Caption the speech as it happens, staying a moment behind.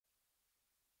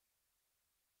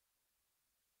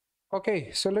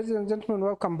Okay, so ladies and gentlemen,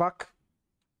 welcome back.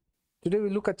 Today we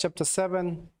look at chapter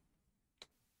 7.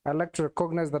 I'd like to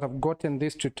recognize that I've gotten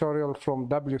this tutorial from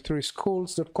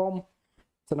w3schools.com.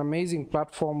 It's an amazing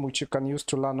platform which you can use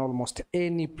to learn almost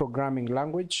any programming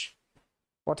language.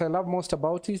 What I love most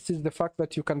about it is the fact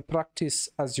that you can practice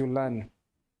as you learn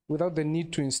without the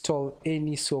need to install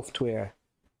any software.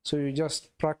 So you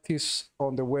just practice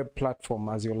on the web platform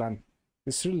as you learn.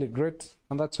 It's really great,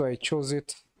 and that's why I chose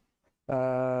it.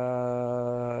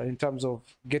 In terms of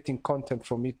getting content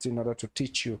from it in order to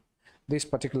teach you this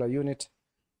particular unit.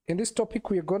 In this topic,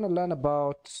 we are going to learn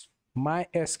about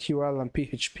MySQL and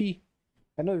PHP.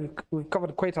 I know we've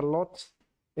covered quite a lot.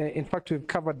 In fact, we've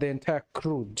covered the entire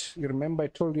CRUD. You remember I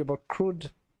told you about CRUD?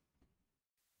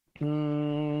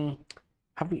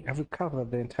 Have we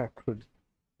covered the entire CRUD?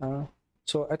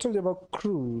 So I told you about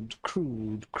CRUD.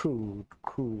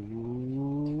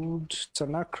 It's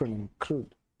an acronym,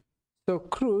 CRUD. So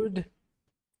CRUD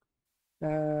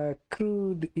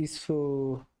is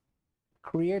for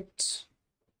create,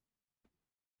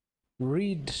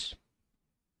 read,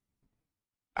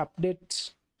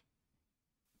 update,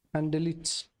 and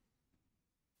delete.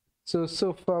 So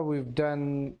far we've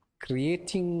done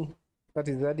creating, that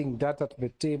is adding data to the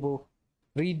table,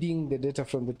 reading the data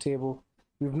from the table.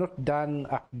 We've not done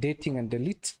updating and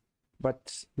delete,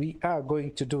 but we are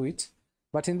going to do it.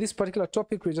 But in this particular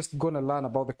topic, we're just going to learn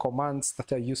about the commands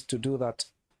that are used to do that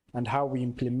and how we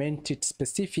implement it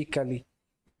specifically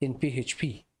in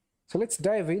PHP. So let's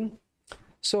dive in.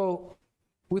 So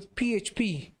with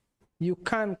PHP, you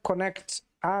can connect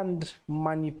and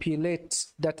manipulate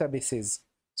databases.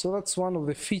 So that's one of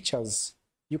the features.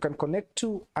 You can connect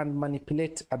to and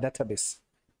manipulate a database.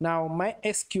 Now,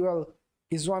 MySQL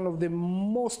is one of the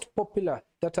most popular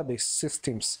database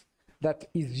systems that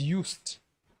is used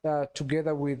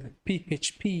together with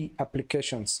PHP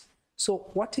applications. So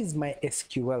what is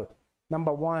MySQL?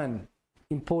 Number one,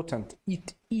 important,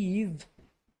 it is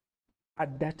a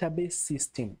database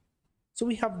system. So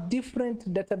we have different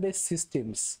database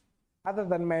systems. Other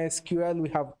than MySQL, we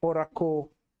have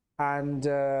Oracle and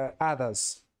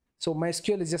others. So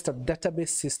MySQL is just a database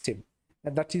system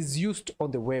that is used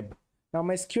on the web. Now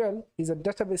MySQL is a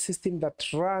database system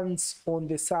that runs on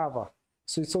the server.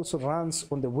 So it also runs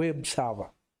on the web server.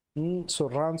 So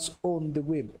runs on the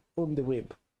web.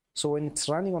 So when it's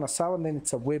running on a server, then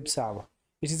it's a web server.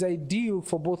 It is ideal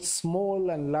for both small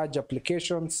and large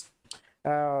applications.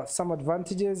 Some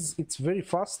advantages: it's very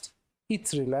fast,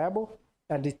 it's reliable,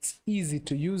 and it's easy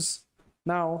to use.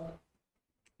 Now,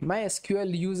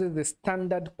 MySQL uses the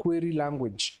standard query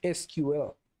language,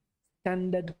 SQL,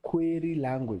 standard query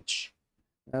language.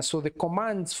 So the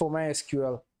commands for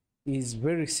MySQL is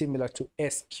very similar to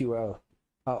SQL.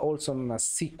 Also known as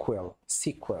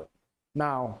SQL.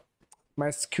 Now,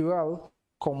 MySQL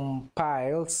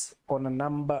compiles on a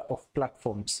number of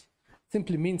platforms.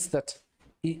 Simply means that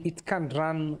it can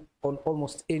run on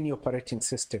almost any operating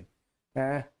system.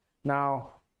 Now,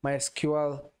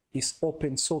 MySQL is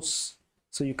open source,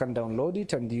 so you can download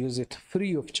it and use it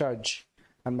free of charge.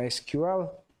 And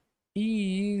MySQL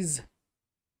is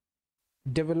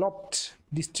developed,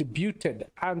 distributed,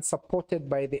 and supported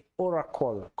by the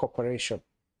Oracle Corporation.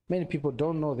 Many people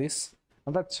don't know this,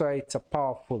 and that's why it's a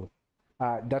powerful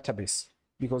database,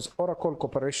 because Oracle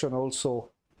Corporation also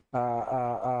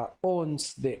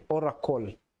owns the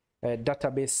Oracle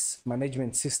database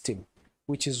management system,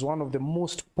 which is one of the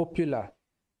most popular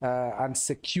and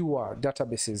secure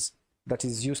databases that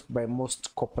is used by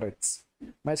most corporates.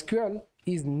 MySQL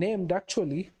is named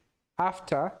actually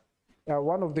after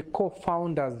one of the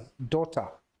co-founders' daughter.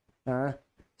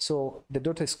 So the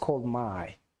daughter is called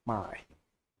My.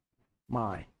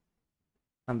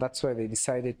 And that's why they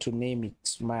decided to name it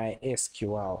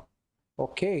MySQL.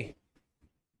 Okay.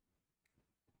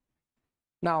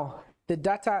 Now, the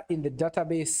data in the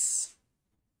database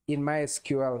in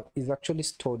MySQL is actually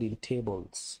stored in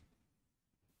tables.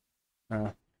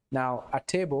 Now, a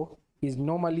table is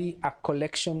normally a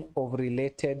collection of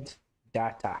related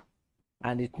data,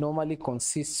 and it normally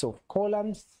consists of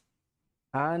columns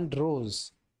and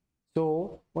rows.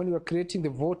 So when we were creating the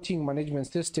voting management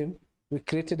system, we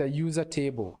created a user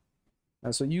table.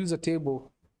 And so user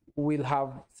table will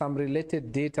have some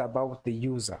related data about the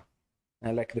user,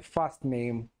 like the first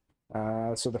name.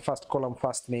 So the first column,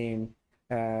 first name,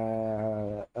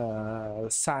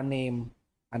 surname,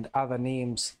 and other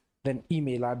names, then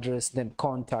email address, then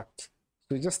contact.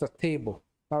 So it's just a table.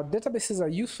 Now, databases are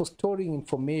used for storing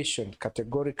information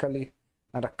categorically,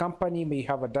 and a company may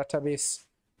have a database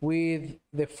with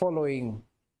the following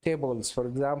tables. For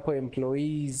example,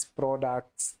 employees,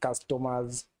 products,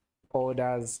 customers,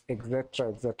 orders, etc.,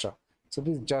 etc. So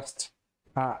this is just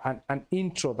an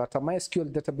intro that a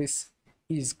MySQL database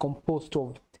is composed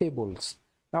of tables.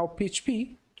 Now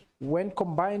PHP, when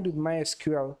combined with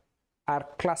MySQL, are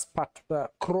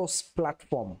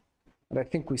cross-platform. And I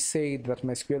think we said that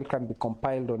MySQL can be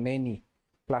compiled on any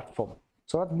platform.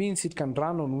 So that means it can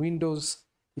run on Windows.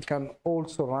 It can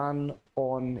also run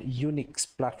on Unix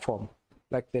platform,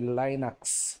 like the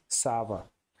Linux server.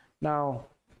 Now,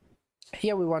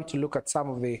 here we want to look at some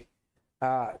of the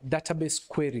database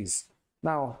queries.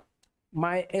 Now,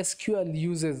 MySQL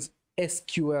uses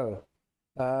SQL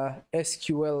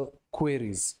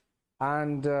queries,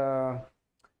 and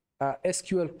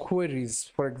SQL queries,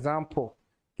 for example,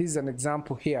 this is an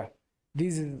example here.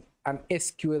 This is an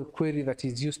SQL query that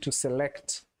is used to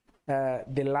select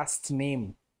the last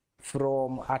name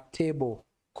from a table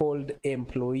called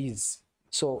employees.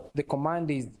 So the command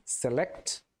is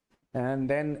select, and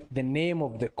then the name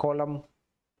of the column,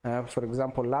 for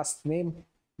example, last name,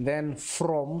 then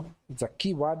from, it's a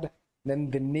keyword,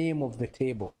 then the name of the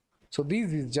table. So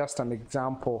this is just an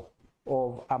example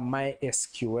of a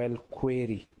MySQL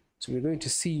query. So we're going to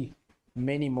see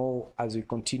many more as we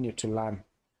continue to learn.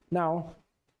 Now,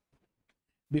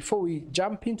 before we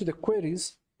jump into the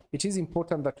queries, it is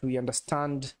important that we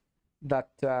understand that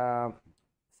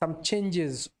some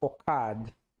changes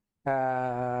occurred.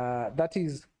 That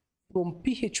is, from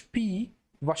PHP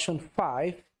version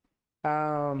 5,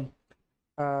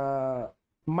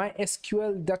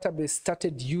 MySQL database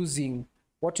started using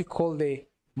what we call the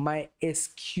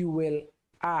MySQLi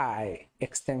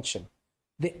extension.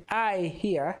 The I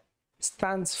here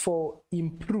stands for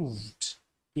improved.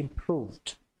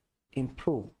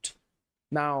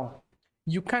 Now,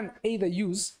 you can either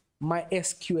use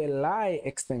MySQLi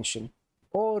extension,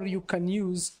 or you can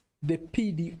use the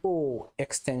PDO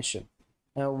extension,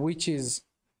 which is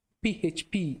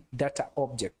PHP data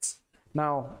objects.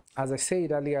 Now, as I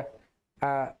said earlier,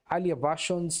 earlier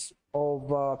versions of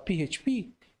PHP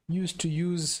used to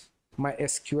use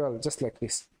MySQL just like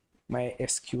this,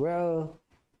 MySQL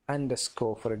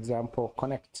underscore, for example,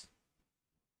 connect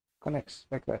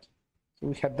like that. So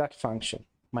we had that function,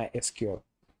 MySQL,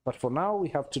 but for now we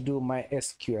have to do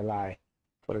MySQLi,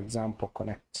 for example,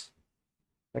 connect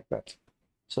like that.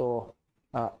 So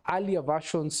earlier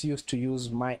versions used to use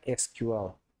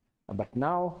MySQL, but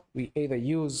now we either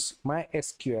use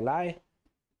MySQLi,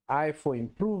 I for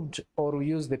improved, or we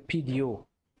use the PDO,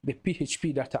 the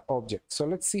PHP data object. So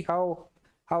let's see how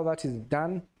that is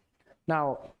done.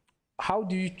 Now, how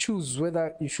do you choose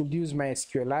whether you should use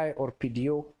MySQLi or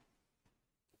PDO?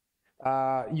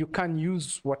 You can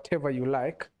use whatever you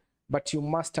like, but you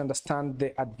must understand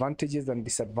the advantages and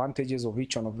disadvantages of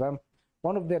each one of them.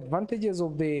 One of the advantages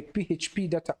of the PHP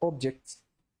data objects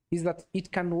is that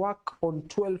it can work on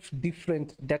 12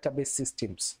 different database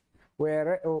systems,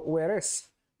 whereas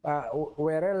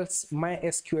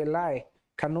MySQLi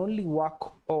can only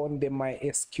work on the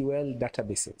MySQL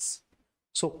databases.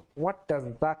 So what does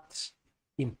that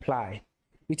imply?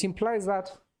 It implies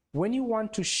that when you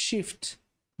want to shift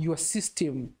your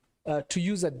system to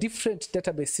use a different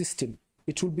database system,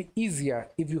 it will be easier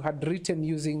if you had written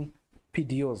using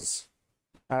PDOs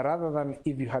rather than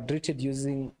if you had written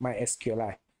using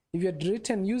MySQLi. If you had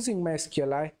written using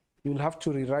MySQLi, you'll have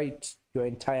to rewrite your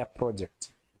entire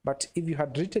project. But if you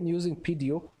had written using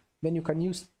PDO, then you can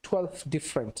use 12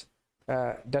 different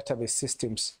database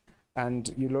systems,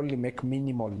 and you'll only make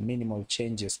minimal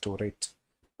changes to it.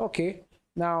 Okay,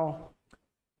 now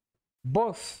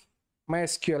both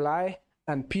MySQLi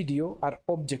and PDO are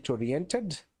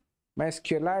object-oriented.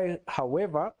 MySQLi,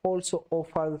 however, also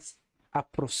offers a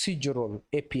procedural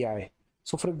API.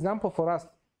 So for example, for us,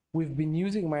 we've been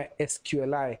using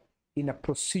MySQLi in a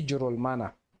procedural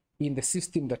manner in the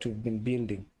system that we've been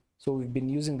building. So we've been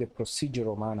using the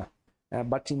procedural manner.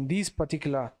 But in this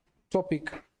particular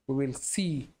topic, we will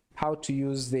see how to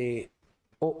use the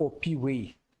OOP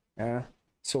way.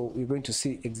 So we're going to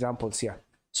see examples here.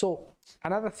 So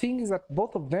another thing is that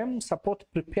both of them support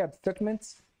prepared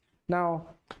statements. Now,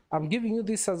 I'm giving you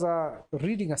this as a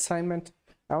reading assignment.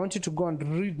 I want you to go and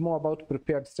read more about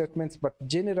prepared statements, but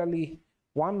generally,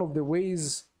 one of the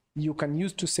ways you can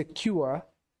use to secure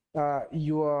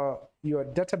your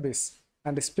database,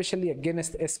 and especially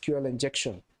against SQL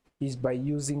injection, is by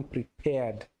using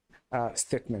prepared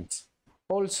statements.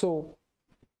 Also,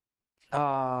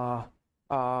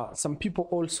 some people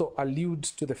also allude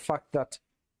to the fact that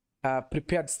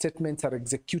prepared statements are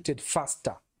executed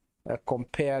faster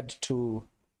compared to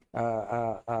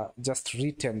just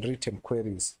written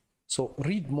queries. So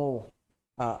read more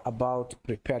about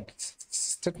prepared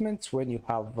statements when you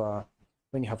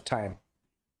have time.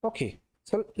 Okay,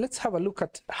 So let's have a look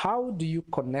at how do you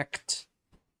connect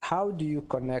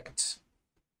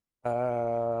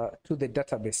to the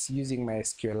database using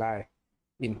MySQLi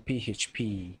in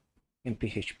PHP.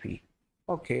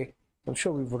 Okay, I'm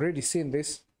sure we've already seen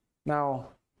this. Now,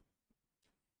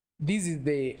 this is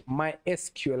the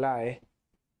MySQLi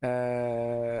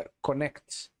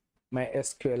connect,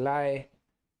 MySQLi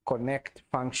connect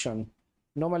function.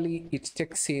 Normally, it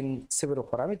takes in several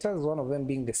parameters, one of them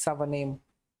being the server name,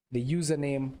 the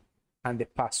username, and the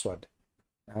password.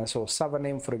 So server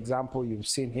name, for example, you've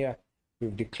seen here,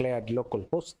 we've declared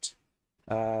localhost.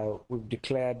 We've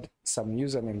declared some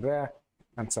username there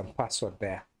and some password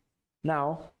there.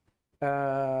 Now,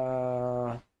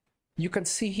 you can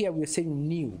see here we're saying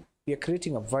new. We are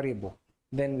creating a variable.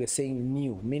 Then we're saying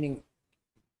new, meaning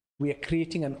we are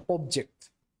creating an object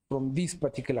from this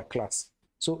particular class.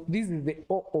 So this is the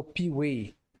OOP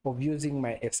way of using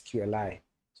MySQLi.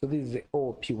 So this is the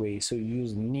OOP way. So you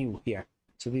use new here.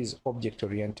 So this is object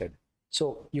oriented.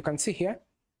 So you can see here,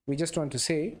 we just want to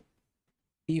say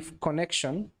if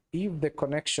the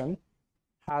connection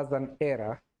has an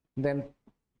error, then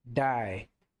die.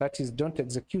 That is, don't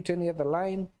execute any other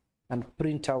line and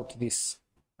print out this,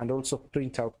 and also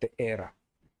print out the error.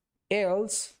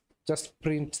 Else, just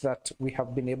print that we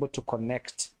have been able to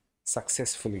connect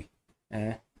successfully.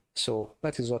 So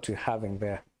that is what we're having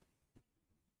there.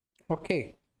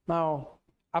 Okay, now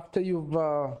after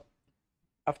you're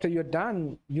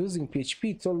done using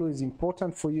PHP, it's always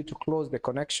important for you to close the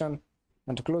connection.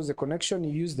 And to close the connection,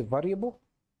 you use the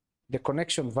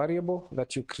connection variable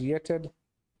that you created,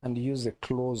 and use the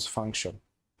close function.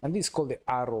 And this is called the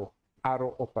arrow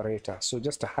operator. So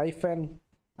just a hyphen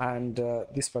and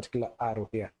this particular arrow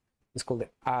here is called the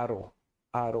arrow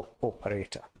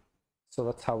operator. So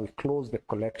that's how we close the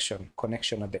connection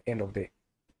at the end of the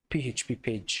PHP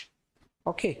page.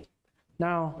 Okay,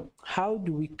 now how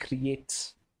do we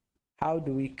create a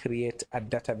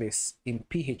database in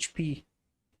PHP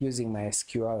using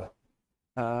MySQL?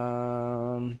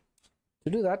 To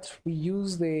do that, we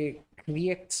use the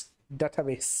create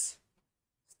database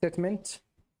statement.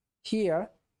 Here,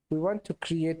 we want to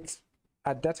create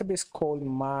a database called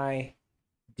MyDB.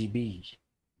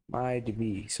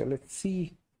 So let's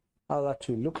see how that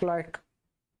will look like.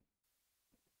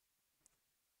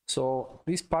 So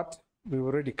this part we've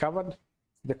already covered,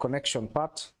 the connection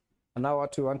part. And now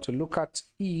what we want to look at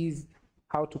is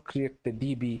how to create the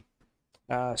DB.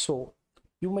 So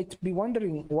you might be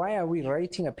wondering, why are we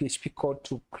writing a PHP code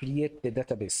to create the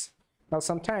database? Now,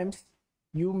 sometimes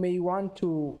you may want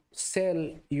to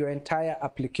sell your entire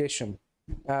application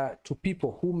to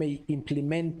people who may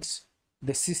implement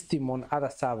the system on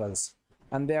other servers.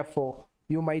 And therefore,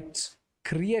 you might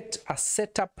create a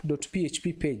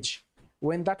setup.php page.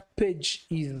 When that page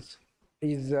is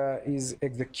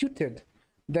executed,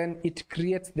 then it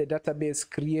creates the database,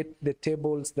 create the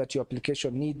tables that your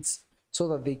application needs, so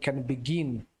that they can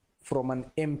begin from an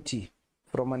empty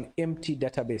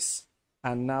database,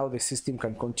 and now the system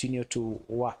can continue to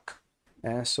work.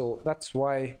 So that's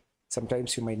why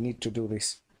sometimes you might need to do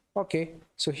this. Okay,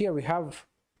 so here we have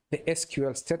the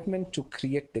SQL statement to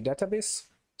create the database.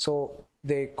 So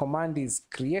the command is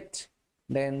create,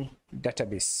 then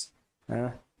database.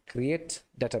 Create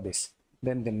database.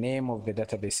 Then the name of the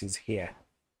database is here.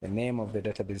 The name of the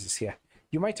database is here.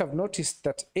 You might have noticed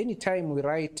that anytime we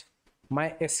write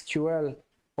MySQL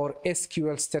or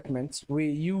SQL statements, we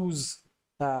use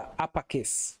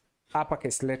uppercase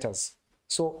letters.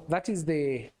 So that is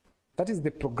the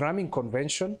programming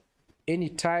convention.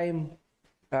 Anytime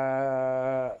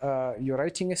you're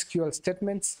writing SQL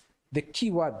statements, the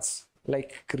keywords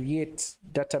like create,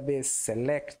 database,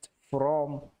 select,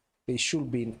 from, they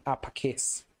should be in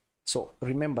uppercase. So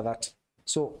remember that.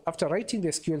 So after writing the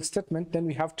SQL statement, then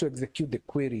we have to execute the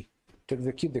query. To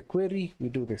execute the query, we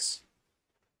do this.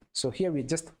 So here we're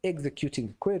just executing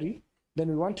the query. Then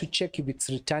we want to check if it's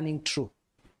returning true.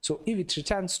 So if it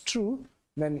returns true,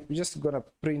 then we're just going to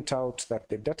print out that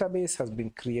the database has been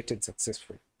created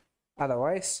successfully.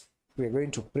 Otherwise, we're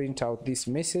going to print out this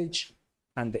message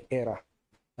and the error,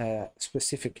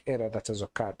 specific error that has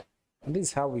occurred. And this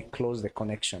is how we close the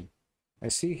connection. I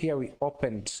see here we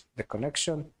opened the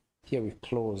connection. Here we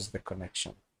close the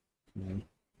connection.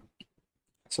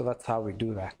 So that's how we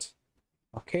do that.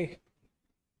 Okay.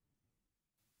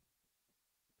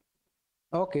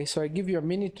 Okay, so I give you a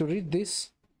minute to read this.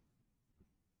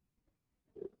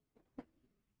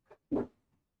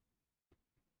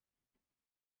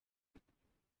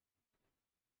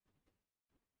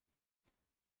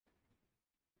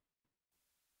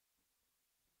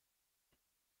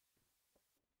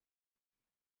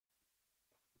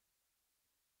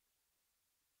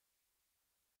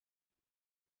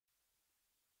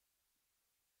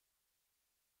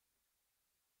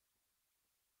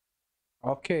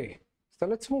 Okay, so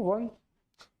let's move on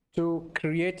to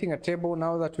creating a table.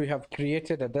 Now that we have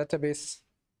created a database,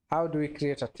 how do we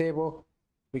create a table?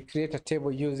 We create a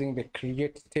table using the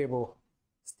create table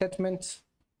statement.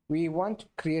 We want to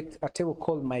create a table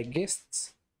called my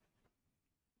guests.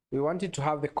 We want it to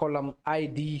have the column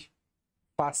ID,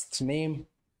 first name,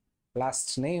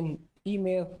 last name,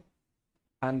 email,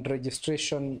 and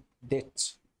registration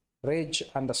date,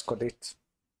 reg_date.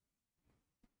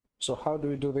 So how do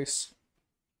we do this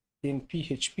in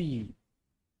PHP?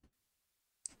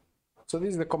 So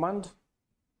this is the command: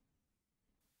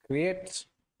 create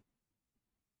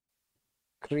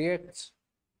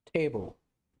table,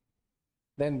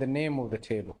 then the name of the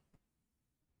table.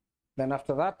 Then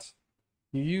after that,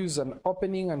 you use an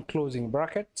opening and closing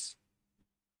brackets,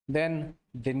 then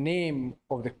the name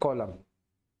of the column,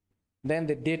 then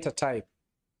the data type.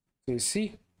 So you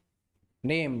see,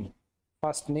 name,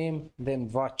 first name, then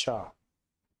varchar,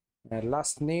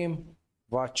 last name,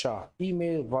 varchar,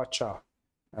 email, varchar,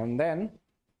 and then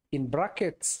in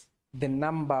brackets the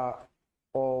number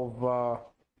of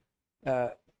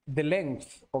the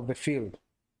length of the field.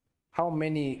 How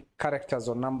many characters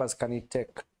or numbers can it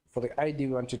take? For the ID,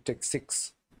 we want to take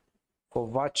 6. For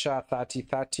varchar,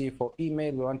 30. For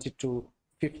email, we want it to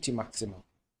 50 maximum.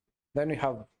 Then we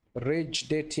have reg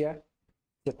date here,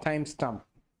 the timestamp.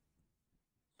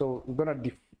 So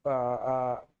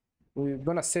we're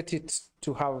gonna set it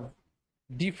to have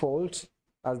default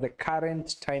as the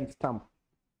current timestamp.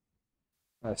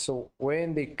 So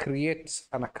when they create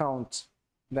an account,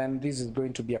 then this is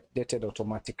going to be updated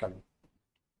automatically.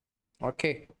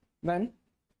 Okay, then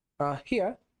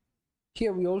here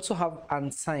we also have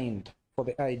unsigned for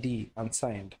the ID,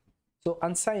 unsigned. So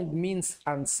unsigned means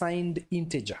unsigned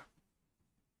integer.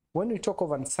 When we talk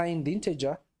of unsigned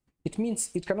integer, it means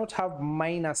it cannot have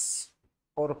minus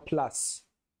or plus.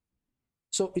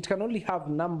 So it can only have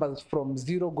numbers from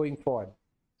 0 going forward.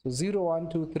 So 0, 1,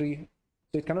 2, 3.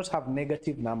 So it cannot have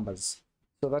negative numbers.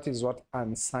 So that is what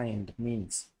unsigned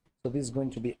means. So this is going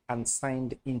to be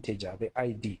unsigned integer, the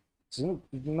ID. So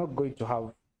it's not going to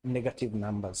have negative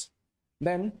numbers.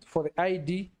 Then for the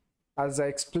ID, as I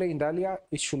explained earlier,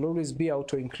 it should always be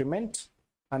auto increment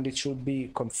and it should be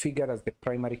configured as the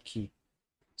primary key.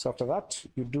 So after that,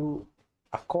 you do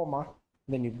a comma,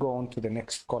 then you go on to the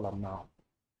next column now.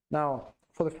 Now,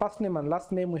 for the first name and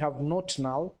last name, we have not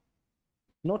null.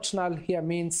 Not null here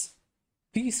means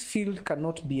this field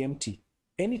cannot be empty.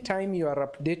 Anytime you are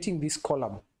updating this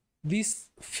column, this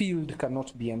field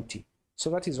cannot be empty. So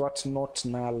that is what not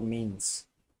null means.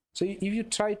 So if you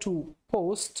try to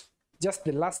post just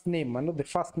the last name and not the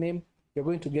first name, you're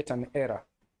going to get an error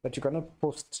that you cannot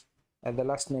post the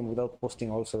last name without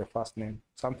posting also the first name,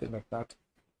 something like that.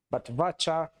 But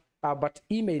varchar, but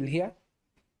email here,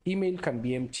 email can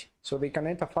be empty. So they can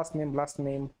enter first name, last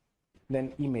name,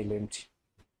 then email empty.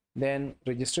 Then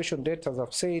registration date, as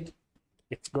I've said,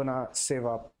 it's gonna save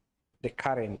up the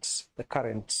current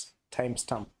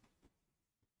timestamp.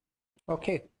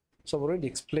 Okay, so I've already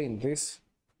explained this.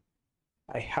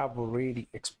 I have already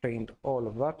explained all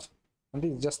of that. And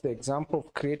this is just the example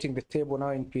of creating the table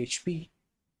now in PHP.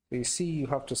 So you see, you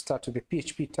have to start with the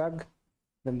PHP tag.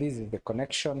 Then this is the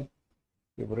connection.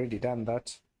 We've already done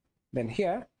that. Then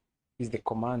here is the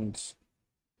command.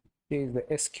 Here is the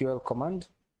SQL command.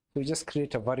 So we just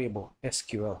create a variable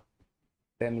SQL.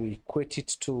 Then we equate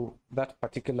it to that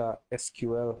particular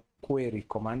SQL query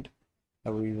command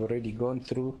that we've already gone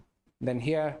through. Then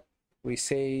here we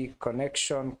say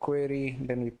connection query,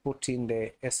 then we put in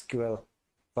the SQL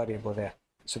variable there.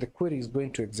 So the query is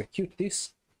going to execute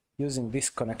this using this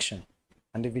connection.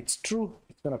 And if it's true,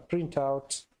 it's going to print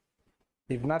out.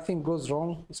 If nothing goes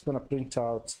wrong, it's going to print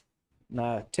out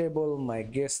table, my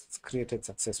guests created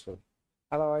successfully.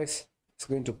 Otherwise, it's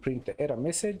going to print the error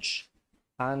message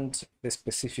and the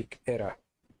specific error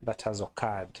that has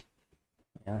occurred.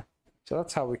 Yeah. So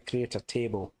that's how we create a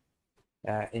table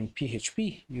in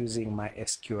PHP using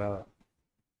MySQL.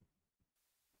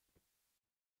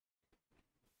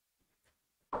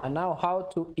 And now how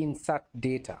to insert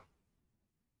data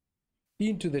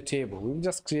into the table. We've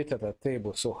just created a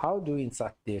table. So how do we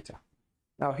insert data?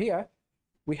 Now here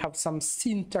we have some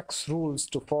syntax rules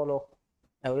to follow.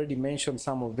 I already mentioned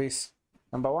some of this.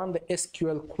 Number one, the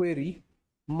SQL query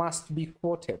must be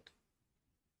quoted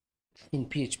in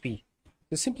PHP.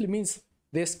 This simply means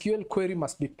the SQL query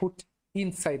must be put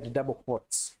inside double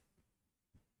quotes.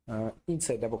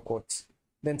 Inside double quotes.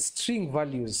 Then string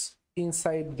values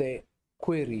inside the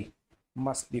query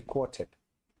must be quoted.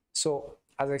 So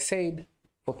as I said,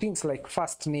 for things like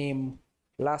first name,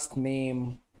 last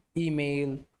name,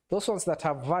 email, those ones that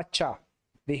have varchar,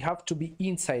 they have to be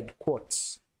inside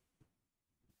quotes.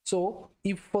 So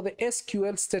if for the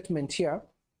SQL statement here,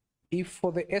 if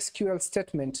for the SQL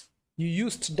statement you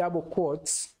used double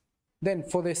quotes, then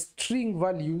for the string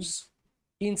values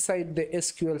inside the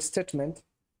SQL statement,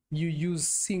 you use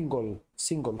single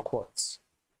quotes.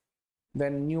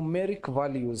 Then numeric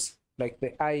values like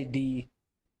the ID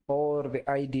or the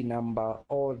ID number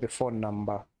or the phone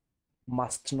number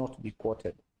must not be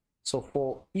quoted. So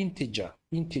for integer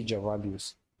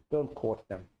values, don't quote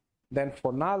them. Then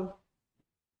for null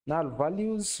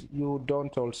values, you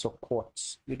don't also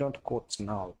quote. You don't quote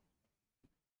null.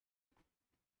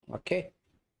 Okay.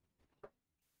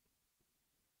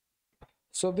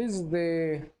 So this is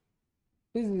the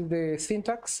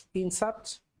syntax: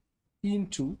 insert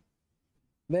into,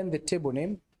 then the table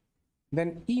name,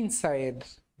 then inside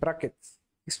brackets,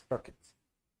 this brackets,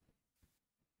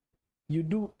 you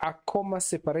do a comma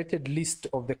separated list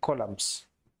of the columns.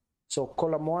 So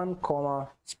column 1, comma,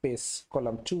 space,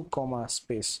 column 2, comma,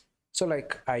 space. So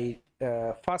like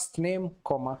first name,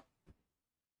 comma,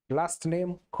 last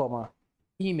name, comma,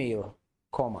 email,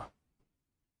 comma,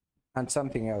 and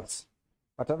something else.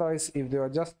 But otherwise, if there are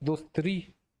just those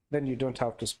three, then you don't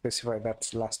have to specify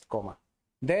that last comma.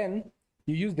 Then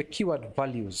you use the keyword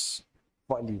values.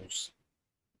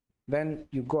 Then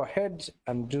you go ahead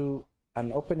and do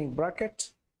an opening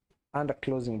bracket and a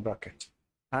closing bracket.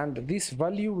 And this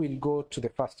value will go to the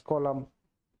first column.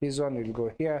 This one will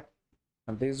go here,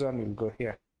 and this one will go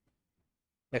here,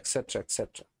 etc.,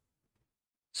 etc.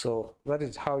 So that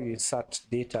is how you insert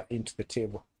data into the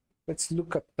table. Let's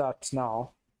look at that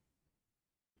now.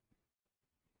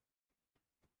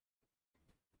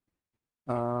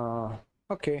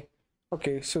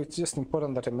 Okay, so it's just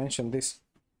important that I mention this.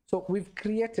 So we've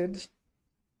created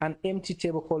an empty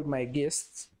table called my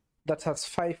guests that has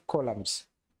 5 columns: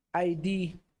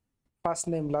 ID, first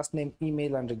name, last name,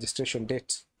 email, and registration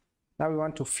date. Now we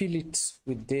want to fill it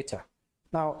with data.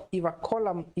 Now, if a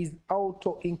column is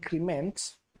auto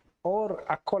increment or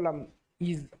a column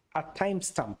is a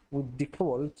timestamp with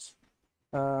default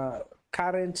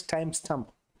current timestamp,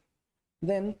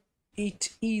 then it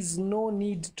is no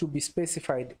need to be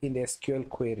specified in the SQL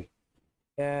query.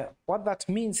 What that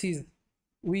means is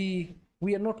we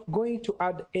are not going to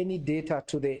add any data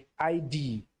to the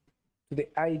ID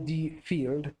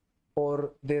field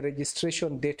or the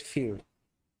registration date field,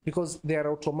 because they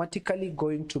are automatically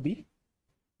going to be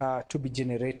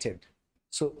generated.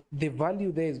 So the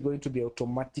value there is going to be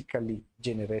automatically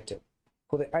generated.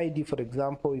 For the ID, for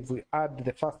example, if we add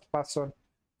the first person,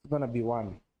 it's going to be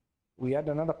 1. We add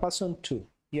another person, 2.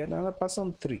 We add another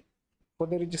person, 3. For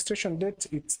the registration date,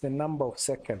 it's the number of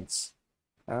seconds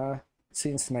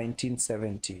since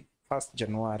 1970, 1st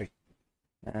January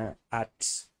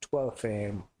at 12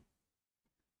 a.m.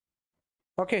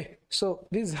 Okay, so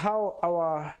this is how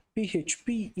our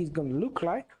PHP is going to look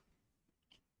like.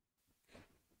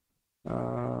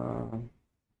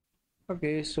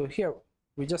 Okay, so here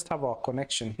we just have our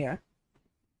connection here.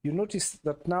 You notice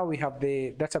that now we have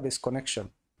the database connection.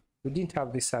 We didn't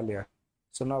have this earlier,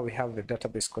 so now we have the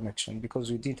database connection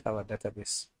because we didn't have a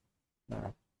database.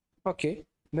 Okay,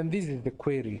 then this is the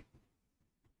query.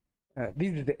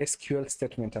 This is the SQL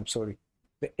statement, I'm sorry,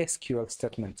 the SQL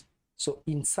statement. So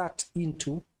insert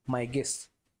into my guest.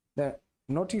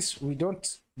 Notice we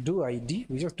don't do ID,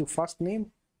 we just do first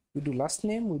name, we do last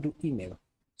name, we do email.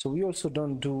 So we also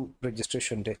don't do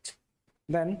registration date.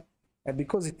 Then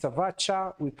because it's a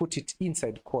varchar, we put it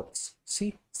inside quotes.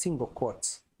 See, single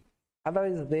quotes.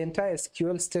 Otherwise, the entire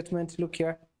SQL statement, look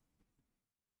here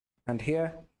and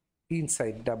here,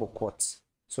 inside double quotes.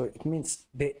 So it means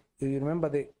you remember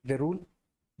the rule,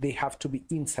 they have to be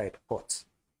inside quotes.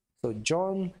 So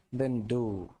John, then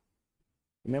do.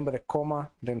 Remember the comma,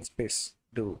 then space,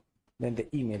 do. Then the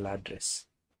email address.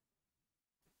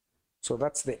 So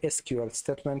that's the SQL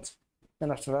statement.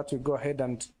 Then after that, we go ahead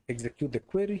and execute the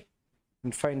query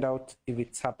and find out if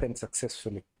it's happened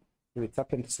successfully. If it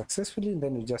happened successfully,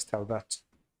 then we just have that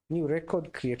new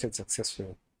record created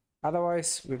successfully.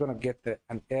 Otherwise, we're going to get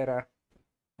an error,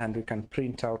 and we can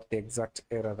print out the exact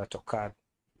error that occurred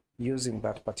using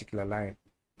that particular line.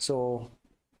 So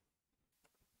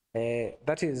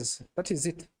that is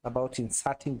it about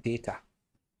inserting data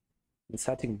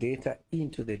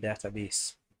into the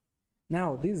database.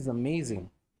 Now, this is amazing.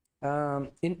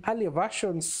 In earlier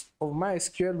versions of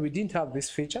MySQL, we didn't have this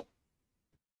feature.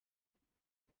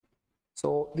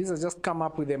 So this has just come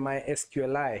up with the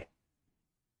MySQLi.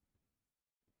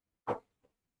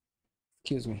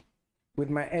 Excuse me, with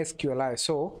MySQLi.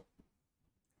 So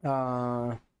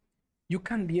you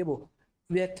can be able,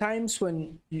 there are times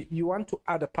when you want to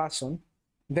add a person,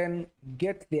 then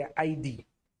get their ID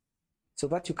so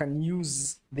that you can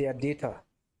use their data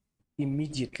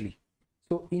immediately.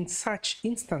 So in such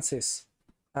instances,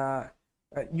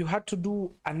 you had to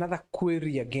do another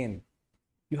query again.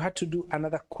 You had to do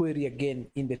another query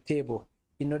again in the table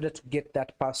in order to get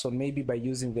that person, maybe by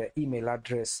using their email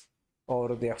address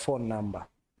or their phone number.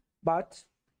 But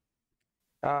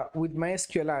with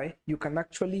MySQLi, you can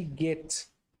actually get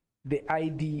the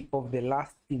ID of the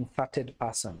last inserted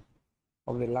person,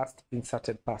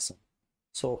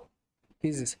 So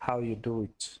this is how you do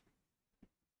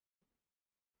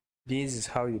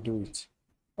it.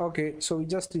 Okay, so we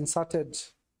just inserted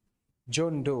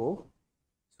John Doe.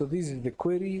 So this is the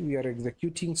query we are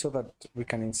executing so that we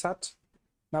can insert.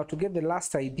 Now to get the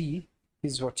last ID,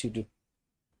 this is what you do.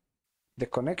 The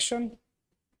connection,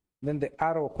 then the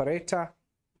arrow operator,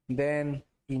 then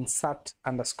insert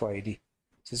underscore ID.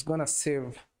 So it's gonna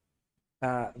save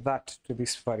that to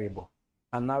this variable.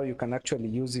 And now you can actually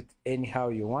use it anyhow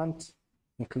you want,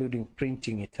 including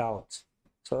printing it out.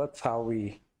 So that's how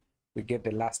we get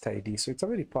the last ID. So it's a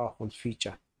very powerful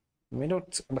feature. You may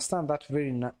not understand that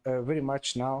very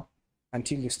much now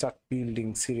until you start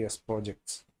building serious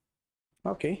projects.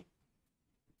 Okay.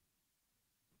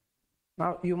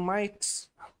 Now you might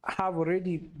have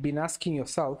already been asking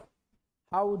yourself,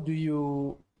 how do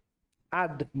you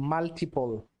add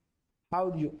multiple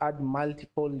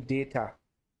data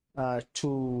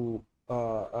to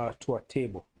a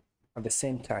table at the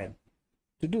same time?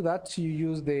 To do that, you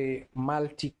use the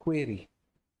multi-query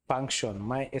function,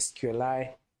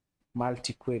 MySQLi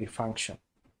multi-query function.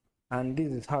 And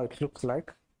this is how it looks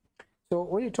like. So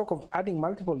when you talk of adding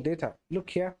multiple data, look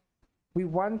here, we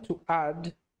want to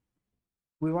add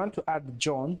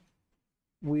John,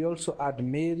 we also add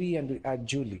Mary, and we add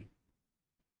Julie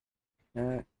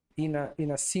in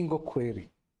a single query.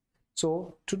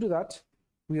 So to do that,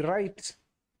 we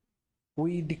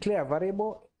declare a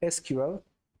variable SQL,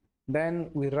 then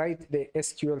we write the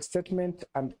SQL statement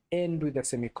and end with a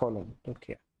semicolon.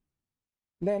 Okay.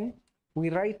 Then we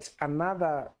write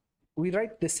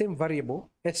the same variable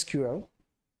SQL,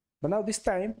 but now this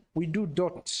time we do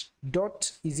dot.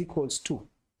 Dot is equals to.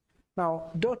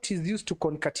 Now dot is used to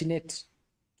concatenate.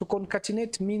 To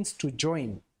concatenate means to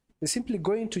join. It's simply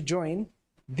going to join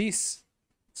this.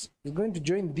 It's going to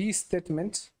join this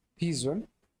statement, this one.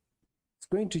 It's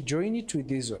going to join it with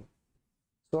this one.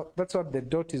 So that's what the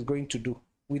dot is going to do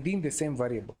within the same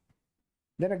variable.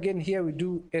 Then again here we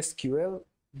do SQL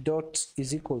dot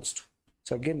is equals to.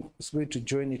 So again, it's going to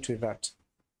join it with that.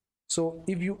 So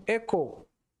if you echo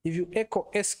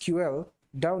SQL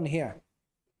down here,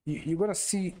 you're going to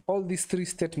see all these three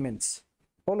statements,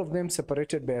 all of them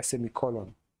separated by a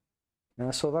semicolon.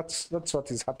 So that's what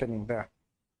is happening there.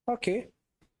 Okay.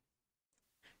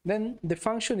 Then the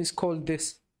function is called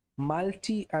this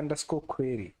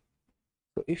multi_query.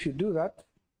 So if you do that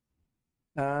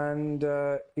and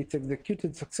it's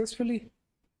executed successfully,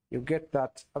 you get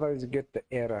that. Otherwise, you get the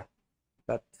error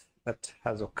that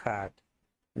has occurred,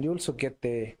 and you also get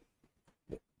the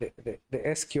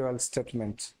SQL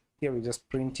statement. Here we're just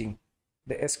printing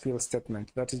the SQL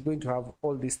statement that is going to have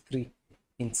all these three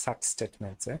insert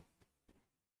statements.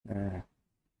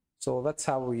 So that's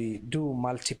how we do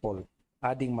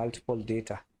adding multiple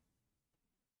data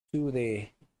to the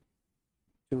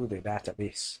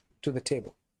database, to the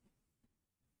table.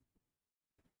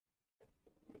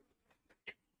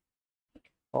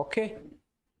 Okay.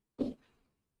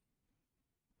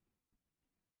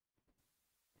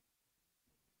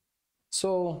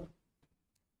 So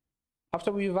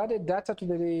after we've added data to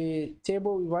the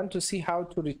table, we want to see how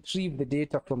to retrieve the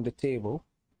data from the table.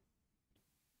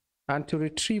 And to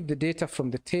retrieve the data from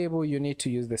the table, you need to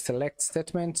use the select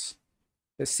statement.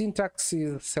 The syntax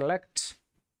is select,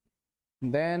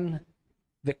 then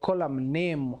the column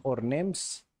name or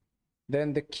names,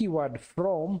 then the keyword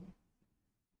from,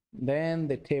 then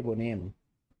the table name.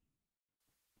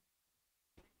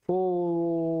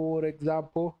 For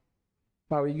example,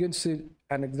 now we're going to see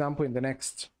an example in the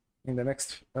next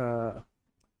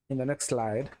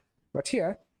slide. But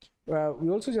here,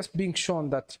 we're also just being shown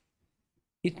that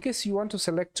in case you want to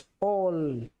select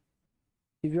all,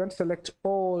 if you want to select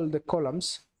all the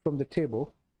columns from the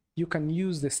table, you can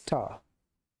use the star.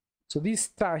 So this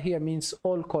star here means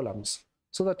all columns,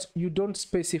 so that you don't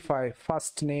specify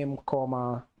first name,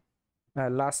 comma,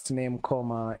 last name,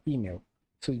 comma, email.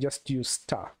 So you just use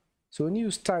star. So when you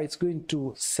use star, it's going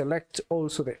to select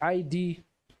also the ID,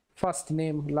 first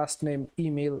name, last name,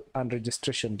 email, and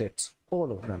registration dates,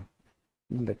 all of them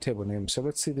in the table name. So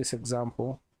let's see this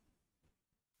example.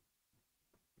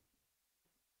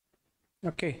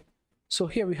 Okay, so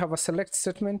here we have a select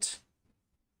statement.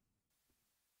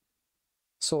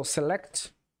 So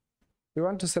select, we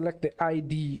want to select the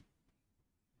ID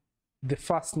the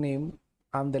first name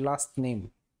and the last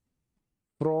name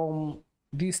from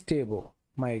this table,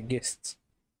 my guests.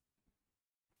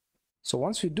 So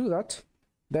once we do that,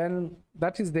 then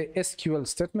that is the SQL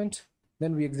statement.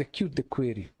 Then we execute the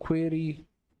query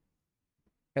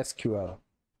SQL.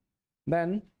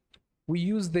 Then we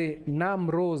use the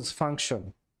num_rows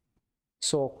function.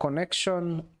 So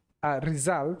connection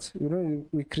result,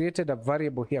 we created a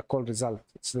variable here called result.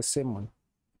 It's the same one.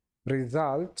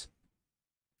 Result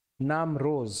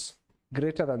num_rows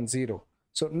greater than 0.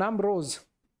 So num_rows,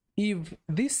 if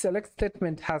this select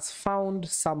statement has found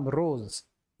some rows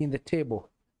in the table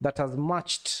that has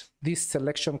matched this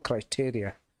selection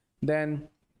criteria, then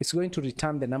it's going to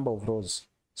return the number of rows.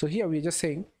 So here we're just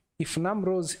saying if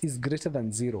num_rows is greater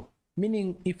than 0,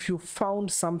 meaning if you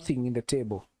found something in the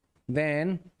table,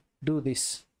 then do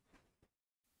this.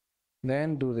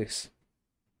 Then do this.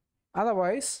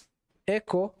 Otherwise,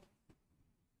 echo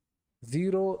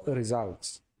 0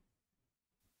 results.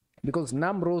 Because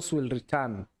num_rows will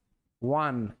return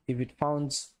 1 if it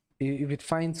finds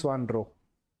 1 row.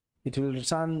 It will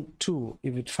return 2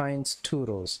 if it finds 2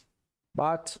 rows.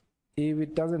 But if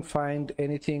it doesn't find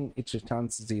anything, it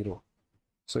returns 0.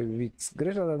 So if it's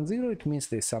greater than 0, it means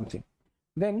there's something.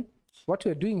 Then what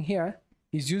we're doing here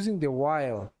is using the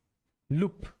while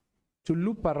loop to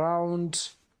loop around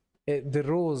the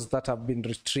rows that have been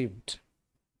retrieved.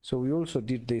 So we also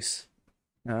did this.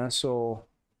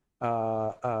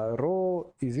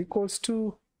 Row is equals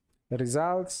to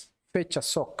results fetch a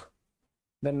sock.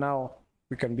 Then now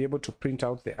we can be able to print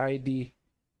out the ID.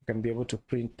 We can be able to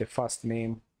print the first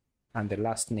name and the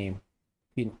last name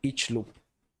in each loop.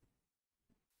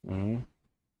 So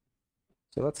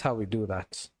that's how we do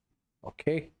that.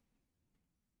 Okay.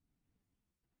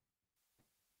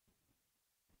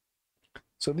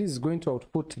 So this is going to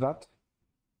output that.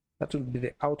 That will be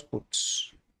the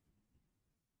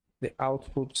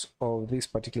output of this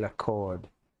particular code,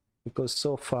 because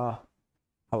so far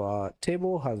our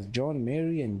table has John,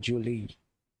 Mary, and Julie.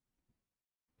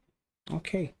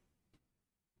 Okay.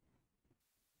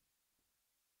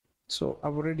 So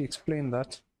I've already explained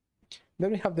that.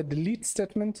 Then we have the delete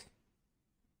statement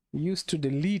used to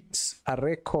delete a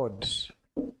record.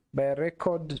 By a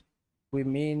record, we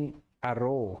mean a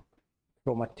row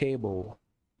from a table.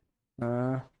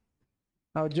 Now,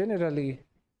 generally,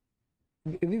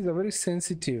 these are very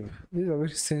sensitive. These are very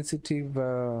sensitive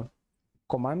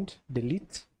command,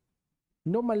 delete.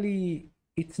 Normally,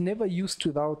 it's never used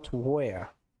without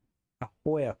where, a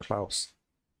where clause.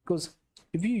 Because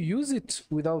if you use it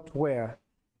without where,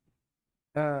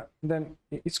 then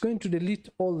it's going to delete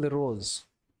all the rows.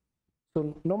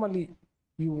 So normally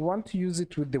you want to use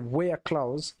it with the where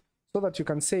clause so that you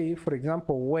can say, for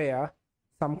example, where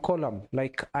some column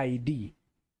like ID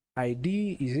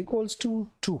is equals to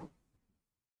 2,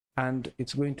 and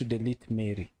it's going to delete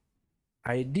Mary.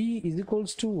 ID is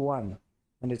equals to 1,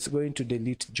 and it's going to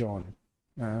delete John.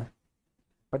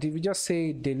 But if you just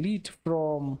say delete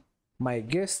from my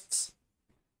guests,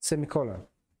 semicolon,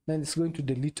 then it's going to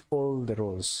delete all the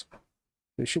rows.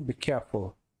 So you should be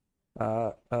careful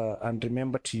and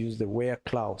remember to use the where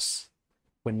clause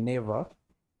whenever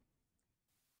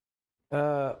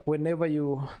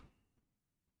you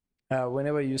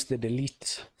use the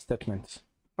delete statement.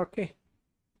 Okay.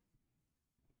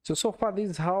 So far this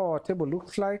is how our table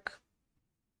looks like.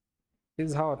 This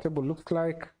is how our table looks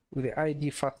like with the ID,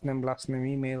 first name, last name,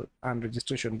 email, and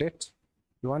registration date.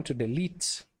 You want to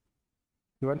delete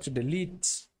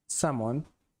someone.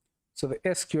 So the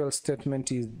SQL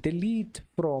statement is delete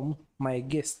from my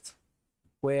guest,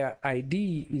 where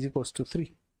ID is equals to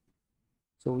 3.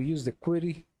 So we use the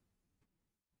query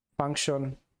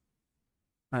function,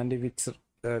 and if it's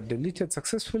deleted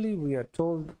successfully, we are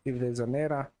told. If there's an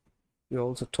error, we're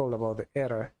also told about the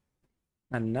error.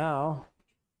 And now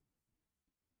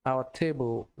our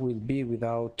table will be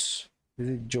without, is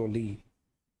it Jolie?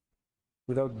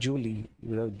 Without Julie,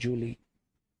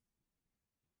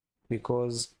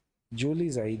 because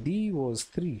Julie's ID was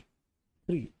 3.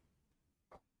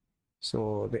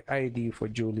 So the ID for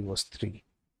Julie was 3.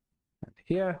 And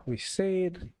here we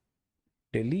said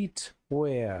delete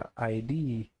where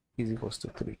ID is equals to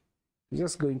 3. We're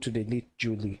just going to delete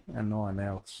Julie and no one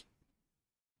else.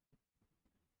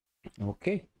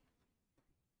 Okay.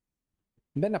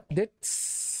 Then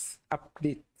update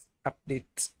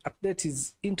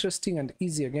is interesting and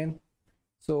easy again.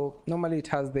 So normally it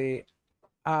has the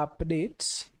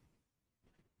update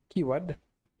keyword,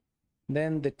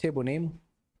 then the table name,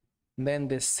 then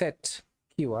the set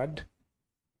keyword,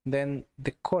 then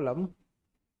the column,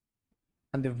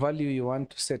 and the value you want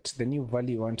to set, the new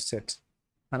value you want to set,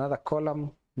 another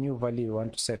column, new value you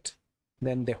want to set.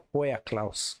 then the where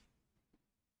clause.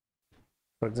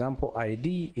 For example,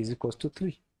 ID is equals to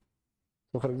 3.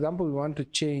 So for example, we want to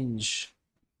change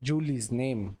Julie's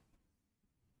name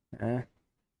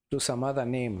to some other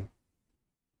name.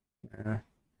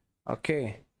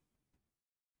 Okay.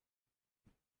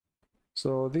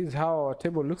 So this is how our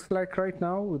table looks like right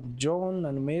now with John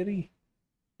and Mary,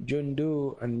 John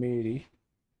Doe and Mary.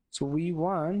 So we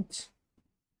want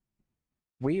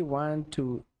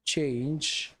to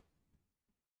change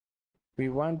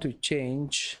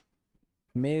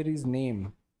Mary's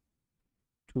name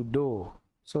to Doe,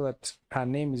 so that her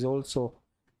name is also,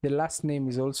 the last name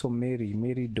is also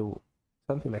Mary Doe,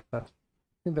 something like that.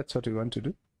 I think that's what we want to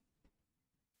do.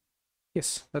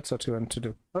 Yes, that's what we want to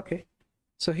do. Okay,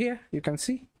 so here you can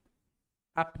see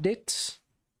update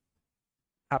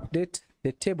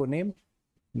the table name,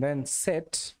 then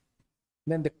set,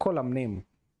 then the column name.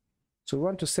 So we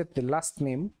want to set the last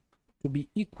name to be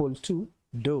equal to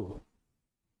Doe.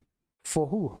 For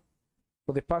who?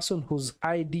 For the person whose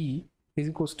ID is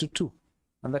equals to 2,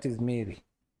 and that is Mary.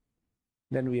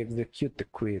 Then we execute the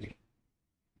query,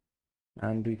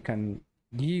 and we can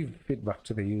give feedback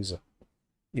to the user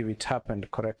if it happened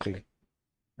correctly.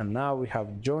 And now we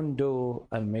have John Doe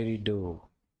and Mary Doe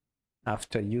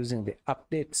after using the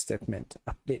update statement,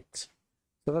 update.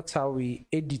 So that's how we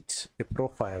edit the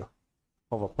profile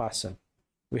of a person.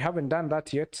 We haven't done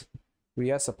that yet. We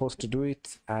are supposed to do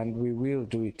it, and we will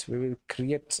do it. We will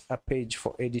create a page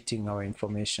for editing our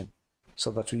information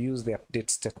so that we use the update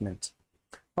statement.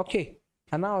 Okay,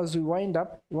 and now as we wind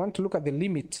up, we want to look at the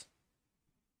limit.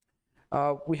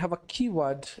 We have a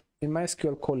keyword in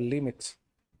MySQL called limit.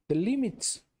 The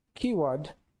limit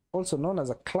keyword, also known as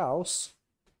a clause,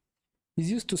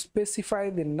 is used to specify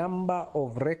the number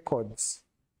of records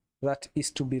that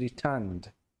is to be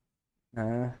returned.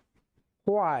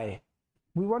 Why?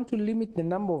 We want to limit the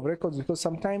number of records because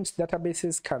sometimes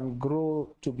databases can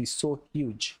grow to be so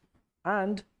huge.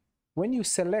 And when you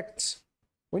select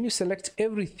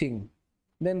everything,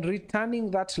 then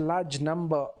returning that large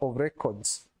number of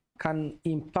records can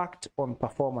impact on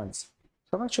performance.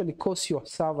 So it can actually cause your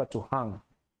server to hang.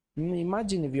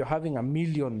 Imagine if you're having 1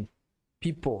 million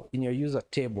people in your user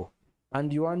table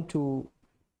and you want to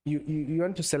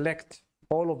select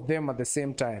all of them at the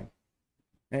same time,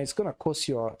 and it's going to cause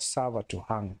your server to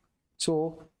hang.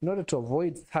 So in order to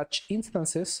avoid such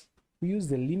instances, we use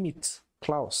the limit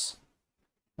clause.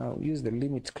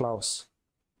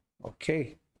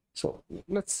 Okay, so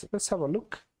let's have a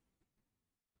look.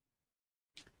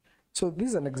 So this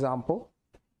is an example.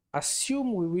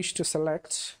 Assume we wish to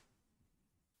select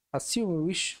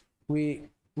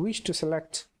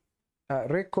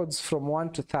records from 1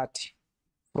 to 30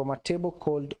 from a table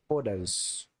called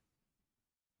orders.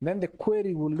 Then the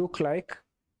query will look like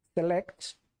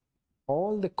select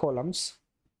all the columns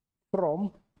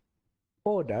from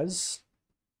orders,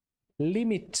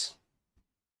 limit,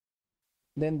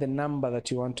 then the number that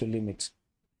you want to limit.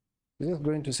 You're just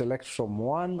going to select from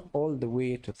 1 all the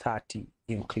way to 30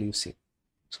 inclusive.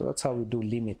 So that's how we do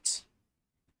limits.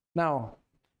 Now,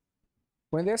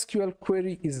 when the SQL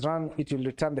query is run, it will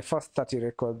return the first 30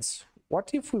 records.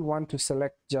 What if we want to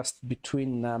select just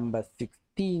between number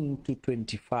 16 to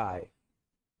 25?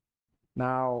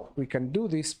 Now, we can do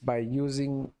this by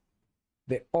using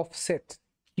the offset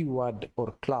keyword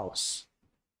or clause.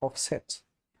 Offset.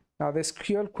 Now, the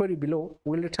SQL query below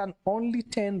will return only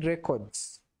 10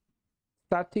 records,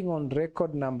 starting on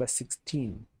record number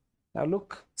 16. Now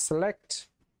look, select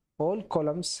all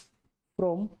columns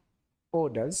from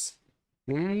orders,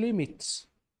 limit.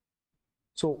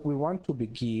 So we want to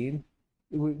begin,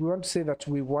 we want to say that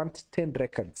we want 10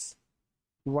 records.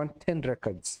 We want 10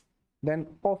 records. Then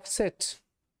offset.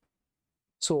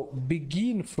 So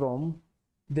begin from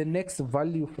the next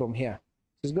value from here.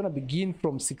 So it's going to begin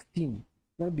from 16.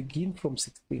 It's going to begin from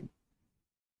 16.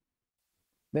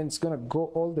 Then it's going to go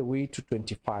all the way to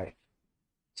 25.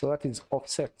 So that is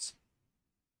offset.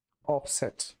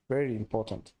 Offset, very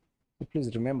important. So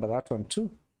please remember that one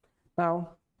too. Now,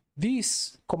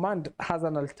 this command has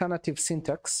an alternative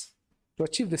syntax. To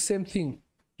achieve the same thing,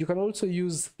 you can also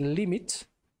use limit,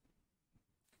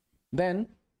 then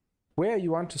where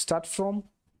you want to start from,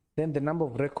 then the number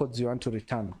of records you want to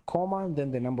return, comma, then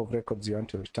the number of records you want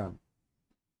to return.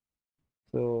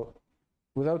 So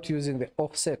without using the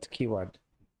offset keyword,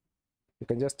 you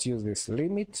can just use this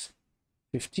limit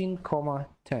 15,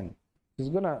 10. It's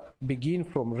going to begin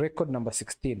from record number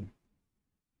 16.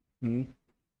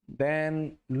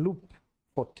 Then loop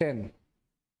for 10.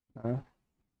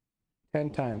 10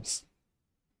 times.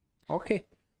 Okay,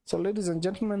 so ladies and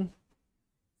gentlemen,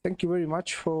 thank you very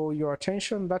much for your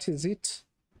attention. That is it.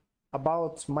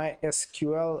 about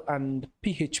MySQL and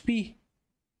PHP.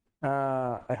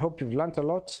 I hope you've learned a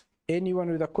lot.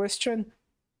 Anyone with a question?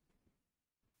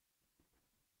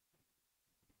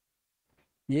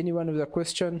 Anyone with a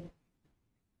question?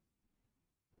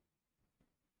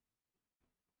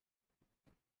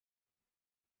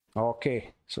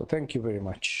 Okay, so thank you very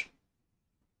much.